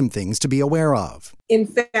are some things to be aware of. In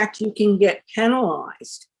fact, you can get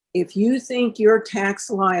penalized. If you think your tax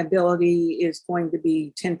liability is going to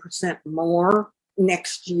be 10% more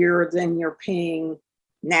next year than you're paying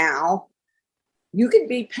now, you could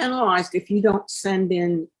be penalized if you don't send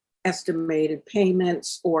in estimated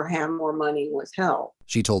payments or have more money withheld.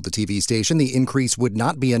 She told the TV station the increase would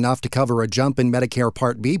not be enough to cover a jump in Medicare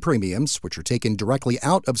Part B premiums, which are taken directly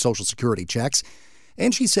out of Social Security checks.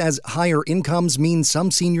 And she says higher incomes mean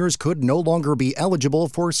some seniors could no longer be eligible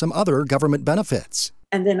for some other government benefits.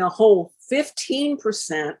 And then a whole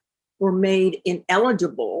 15% were made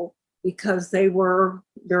ineligible because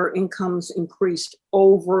their incomes increased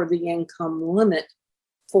over the income limit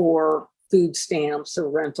for food stamps or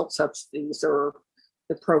rental subsidies or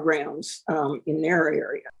the programs in their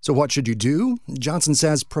area. So what should you do? Johnson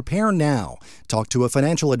says prepare now. Talk to a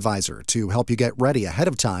financial advisor to help you get ready ahead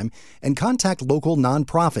of time, and contact local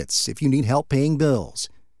nonprofits if you need help paying bills.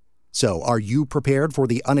 So, are you prepared for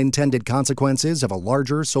the unintended consequences of a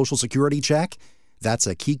larger Social Security check? That's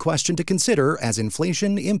a key question to consider as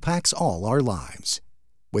inflation impacts all our lives.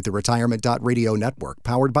 With the Retirement.Radio Network,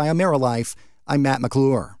 powered by AmeriLife, I'm Matt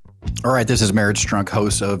McClure. All right, this is Merritt Strunk,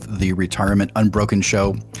 host of the Retirement Unbroken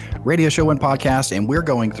Show, radio show and podcast, and we're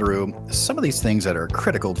going through some of these things that are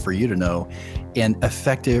critical for you to know in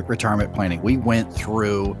effective retirement planning. We went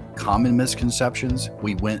through common misconceptions.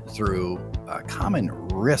 We went through common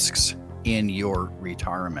risks in your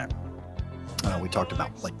retirement. We talked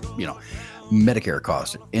about Medicare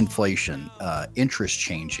costs, inflation, interest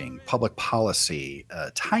changing, public policy,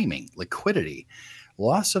 timing, liquidity,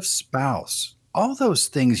 loss of spouse, all those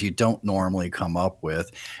things you don't normally come up with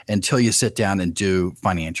until you sit down and do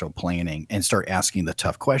financial planning and start asking the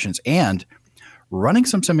tough questions and running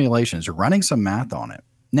some simulations, running some math on it.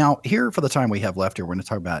 Now, here for the time we have left here, we're going to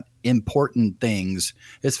talk about important things.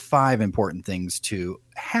 It's 5 important things to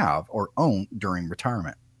have or own during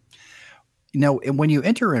retirement. And when you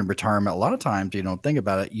enter in retirement, a lot of times you don't think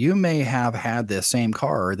about it. You may have had the same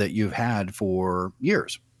car that you've had for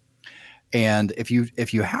years. And if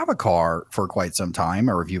you have a car for quite some time,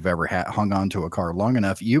 or if you've ever hung on to a car long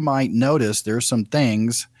enough, you might notice there's some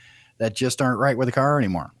things that just aren't right with the car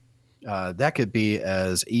anymore. That could be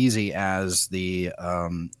as easy as the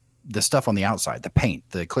stuff on the outside, the paint,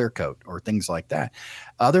 the clear coat, or things like that.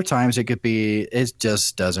 Other times it could be it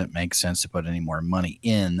just doesn't make sense to put any more money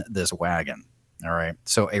in this wagon. All right.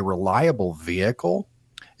 So a reliable vehicle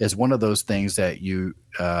is one of those things that you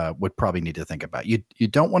would probably need to think about. You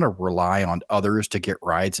don't want to rely on others to get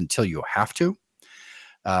rides until you have to.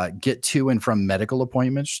 Get to and from medical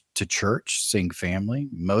appointments, to church, seeing family.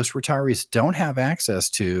 Most retirees don't have access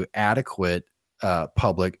to adequate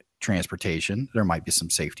public transportation. There might be some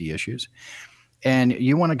safety issues. And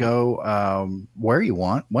you want to go where you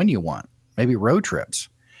want, when you want, maybe road trips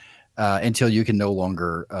until you can no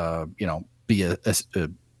longer, be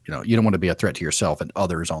you don't want to be a threat to yourself and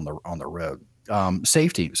others on the road.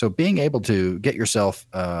 Safety. So being able to get yourself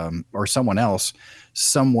or someone else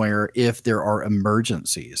somewhere if there are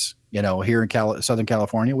emergencies. Here in Southern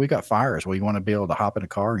California, we've got fires. Well, you want to be able to hop in a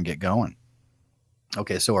car and get going.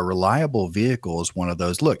 Okay, so a reliable vehicle is one of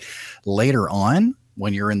those. Look, later on,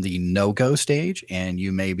 when you're in the no-go stage and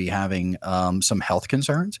you may be having some health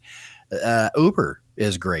concerns, Uber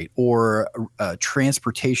is great, or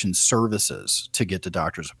transportation services to get to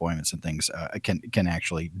doctor's appointments and things can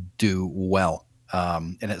actually do well.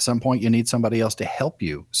 And at some point, you need somebody else to help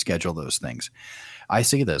you schedule those things. I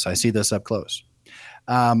see this up close.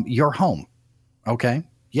 Your home, okay?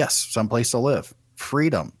 Yes, someplace to live,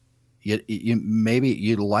 freedom.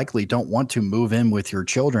 You likely don't want to move in with your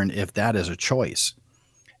children if that is a choice,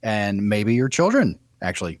 and maybe your children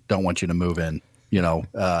actually don't want you to move in,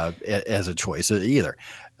 as a choice either.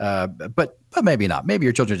 But maybe not. Maybe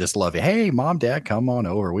your children just love you. Hey, mom, dad, come on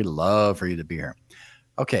over. We'd love for you to be here.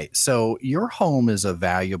 Okay, so your home is a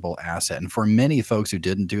valuable asset, and for many folks who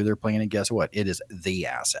didn't do their planning, guess what? It is the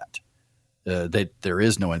asset. There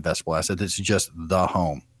is no investable asset. It's just the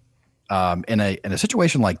home. In a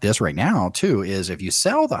situation like this right now, too, is if you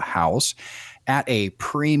sell the house at a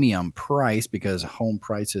premium price because home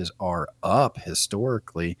prices are up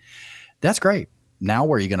historically, that's great. Now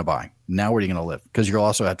where are you going to buy? Now where are you going to live? Because you'll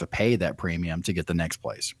also have to pay that premium to get the next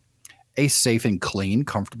place. A safe and clean,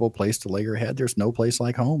 comfortable place to lay your head. There's no place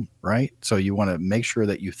like home, right? So you want to make sure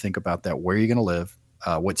that you think about that. Where are you going to live?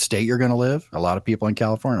 What state you're going to live? A lot of people in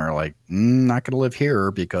California are like, not going to live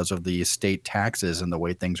here because of the state taxes and the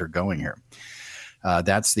way things are going here.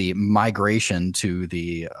 That's the migration to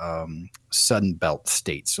the Sun Belt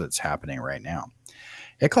states that's happening right now.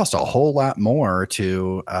 It costs a whole lot more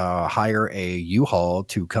to hire a U-Haul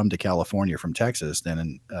to come to California from Texas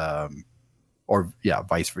than vice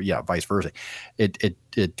versa.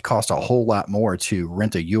 It costs a whole lot more to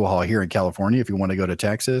rent a U-Haul here in California if you want to go to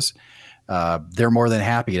Texas. They're more than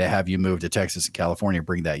happy to have you move to Texas and California,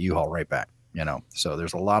 bring that U-Haul right back. So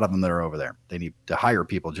there's a lot of them that are over there. They need to hire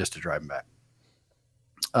people just to drive them back.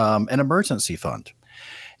 An emergency fund.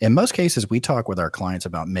 In most cases, we talk with our clients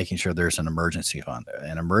about making sure there's an emergency fund.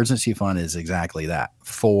 An emergency fund is exactly that,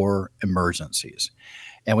 for emergencies.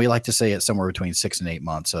 And we like to say it's somewhere between 6 and 8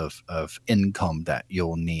 months of income that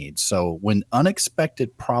you'll need. So when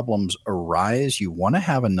unexpected problems arise, you want to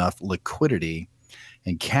have enough liquidity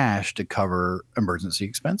and cash to cover emergency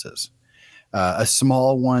expenses. A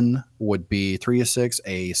small one would be 3 to 6,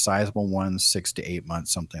 a sizable one, 6 to 8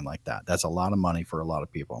 months, something like that. That's a lot of money for a lot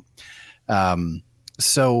of people. I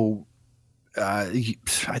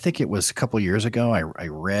think it was a couple of years ago, I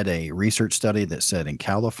read a research study that said in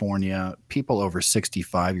California, people over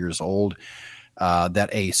 65 years old, that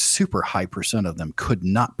a super high percent of them could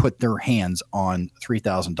not put their hands on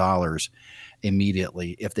 $3,000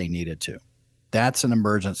 immediately if they needed to. That's an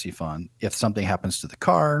emergency fund. If something happens to the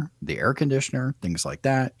car, the air conditioner, things like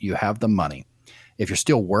that, you have the money. If you're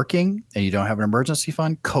still working and you don't have an emergency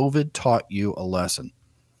fund, COVID taught you a lesson.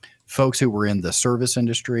 Folks who were in the service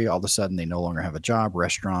industry, all of a sudden they no longer have a job.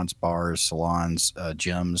 Restaurants, bars, salons,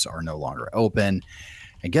 gyms are no longer open.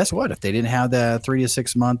 And guess what? If they didn't have that 3 to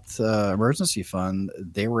 6 month emergency fund,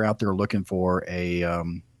 they were out there looking for a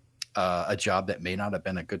job that may not have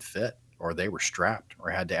been a good fit, or they were strapped or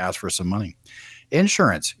had to ask for some money.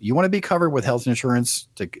 Insurance. You want to be covered with health insurance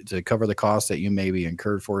to cover the costs that you may be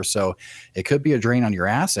incurred for. So it could be a drain on your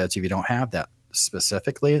assets if you don't have that.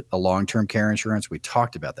 Specifically, the long-term care insurance, we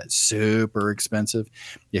talked about that. Super expensive.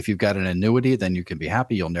 If you've got an annuity, then you can be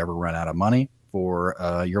happy. You'll never run out of money for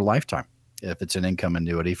your lifetime if it's an income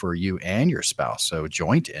annuity for you and your spouse. So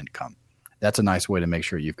joint income. That's a nice way to make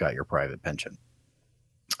sure you've got your private pension.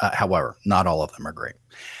 However, not all of them are great.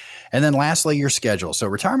 And then lastly, your schedule. So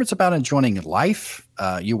retirement's about enjoying life.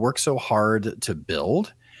 You work so hard to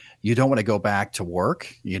build. You don't want to go back to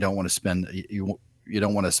work. You don't want to spend you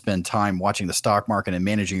don't want to spend time watching the stock market and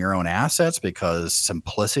managing your own assets, because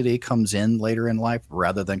simplicity comes in later in life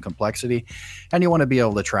rather than complexity. And you want to be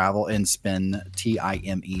able to travel and spend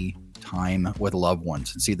time with loved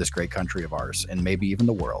ones and see this great country of ours and maybe even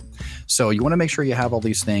the world. So you want to make sure you have all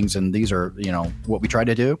these things. And these are, what we try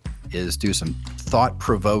to do is do some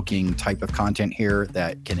thought-provoking type of content here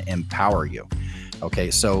that can empower you.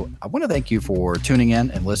 Okay, so I want to thank you for tuning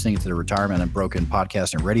in and listening to the Retirement Unbroken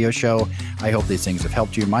podcast and radio show. I hope these things have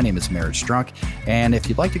helped you. My name is Merritt Strunk. And if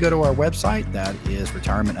you'd like to go to our website, that is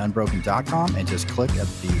retirementunbroken.com, and just click at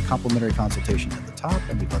the complimentary consultation at the top,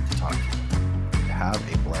 and we'd love to talk to you. Have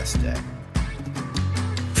a blessed day.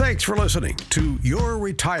 Thanks for listening to Your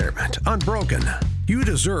Retirement Unbroken. You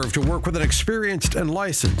deserve to work with an experienced and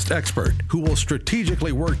licensed expert who will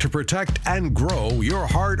strategically work to protect and grow your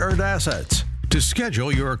hard-earned assets. To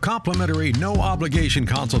schedule your complimentary no-obligation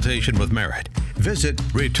consultation with Merritt, visit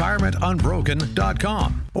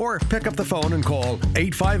retirementunbroken.com or pick up the phone and call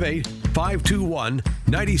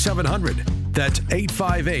 858-521-9700. That's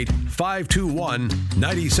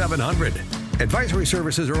 858-521-9700. Advisory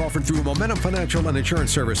services are offered through Momentum Financial and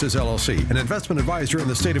Insurance Services, LLC, an investment advisor in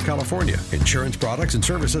the state of California. Insurance products and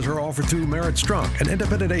services are offered through Merritt Strunk, an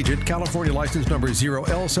independent agent, California license number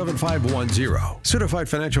 0L7510. Certified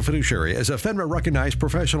financial fiduciary as a FINRA recognized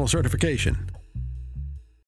professional certification.